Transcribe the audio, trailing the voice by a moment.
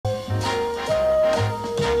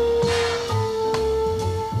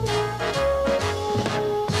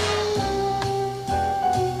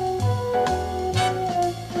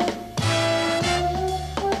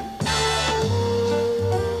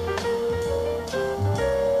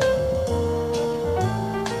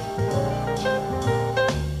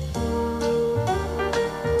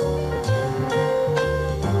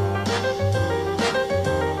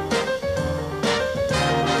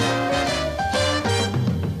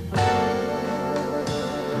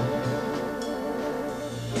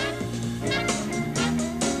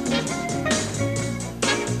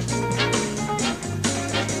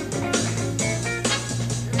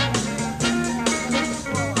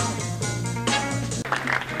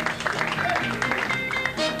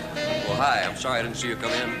hi. I'm sorry I didn't see you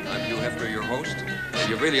come in. I'm Hugh Hefner, your host. And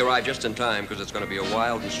you've really arrived just in time because it's going to be a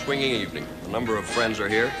wild and swinging evening. A number of friends are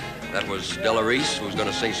here. That was Della Reese, who's going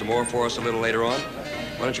to sing some more for us a little later on.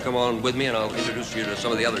 Why don't you come on with me and I'll introduce you to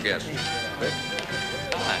some of the other guests. Vic?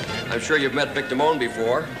 Hi. I'm sure you've met Vic Damone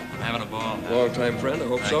before. I'm having a ball. Long-time friend, I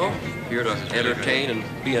hope so. Here to entertain and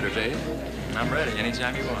be entertained. I'm ready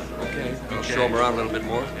anytime you want. Okay. I'll show them around a little bit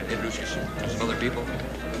more. Introduce you to some other people.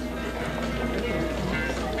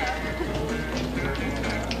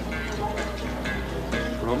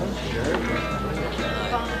 Roman, Sharon.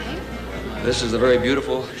 This is the very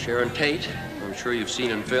beautiful Sharon Tate, I'm sure you've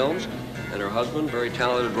seen in films, and her husband, very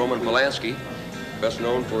talented Roman Polanski, best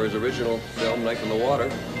known for his original film, Knife in the Water.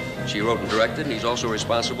 She wrote and directed, and he's also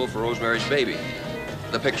responsible for Rosemary's Baby,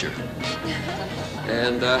 the picture.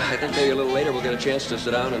 And I think maybe a little later we'll get a chance to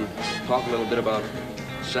sit down and talk a little bit about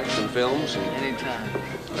sex and films. And anytime.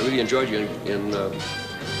 I really enjoyed you in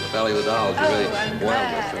Valley of the Dolls. You're really I'm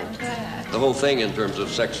wild. glad. The whole thing in terms of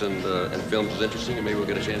sex and films is interesting, and maybe we'll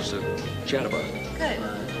get a chance to chat about it. Good.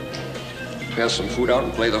 Pass some food out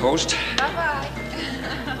and play the host. Bye-bye.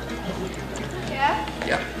 Yeah?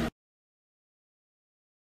 Yeah.